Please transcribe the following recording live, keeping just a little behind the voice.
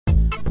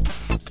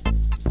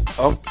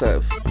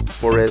Octafx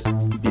Forex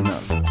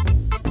Binance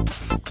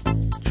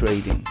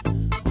trading.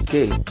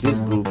 Okay, this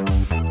group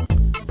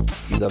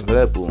is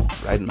available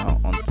right now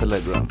on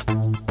Telegram,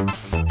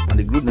 and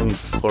the group name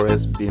is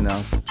Forex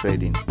Binance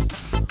Trading.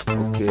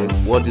 Okay,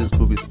 what this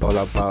group is all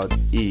about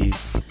is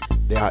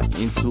they are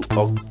into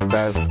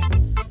Octafx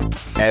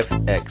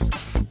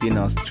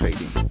Binance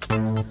trading.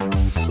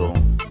 So,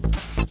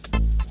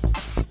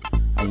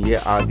 and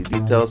here are the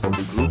details of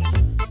the groups.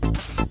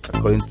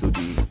 According to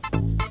the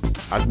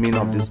admin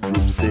of this group,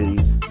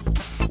 says,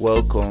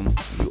 welcome,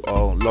 you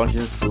are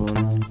launching soon.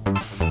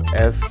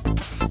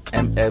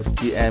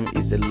 MFTM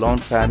is a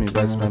long-time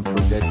investment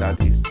project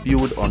that is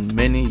built on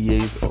many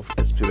years of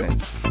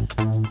experience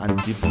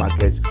and deep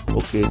market.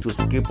 Okay, to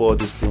skip all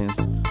these things,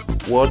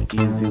 what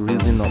is the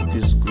reason of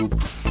this group?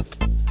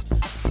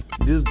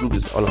 This group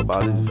is all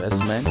about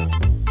investment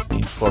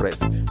in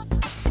forex.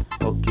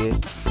 Okay,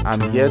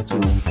 I'm here to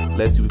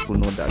let you people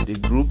know that the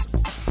group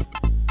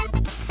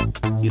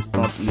is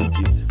not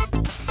legit.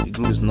 The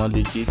group is not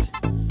legit.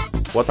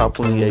 What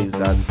happened here is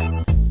that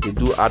they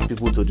do add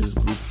people to this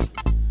group.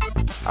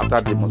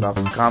 After they must have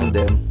scammed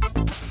them,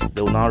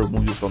 they will now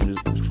remove you from the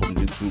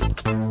group.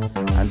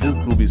 And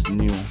this group is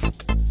new.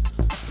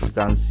 As you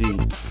can see,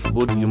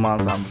 both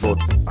humans and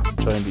bots have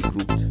joined the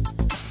group.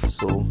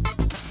 So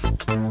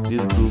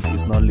this group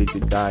is not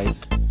legit,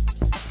 guys.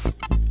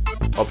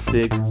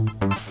 Octafx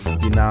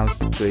Binance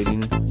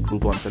trading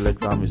group on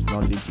Telegram is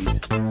not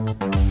legit.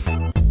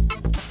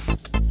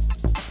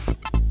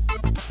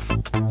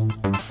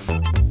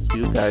 So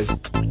you guys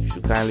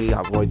should kindly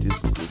avoid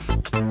this group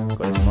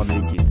because it's not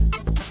legit.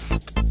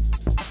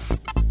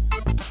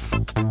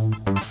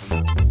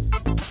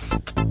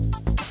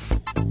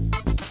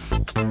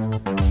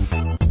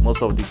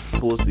 Most of the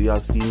posts you are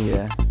seeing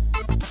here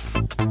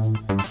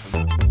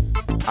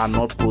are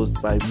not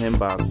posted by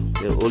members.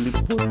 They're only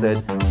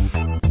posted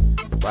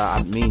by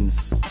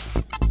admins.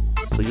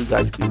 So you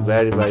guys should be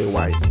very, very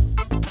wise.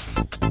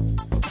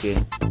 Okay,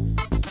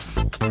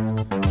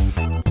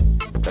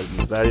 you guys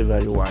be very,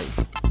 very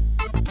wise.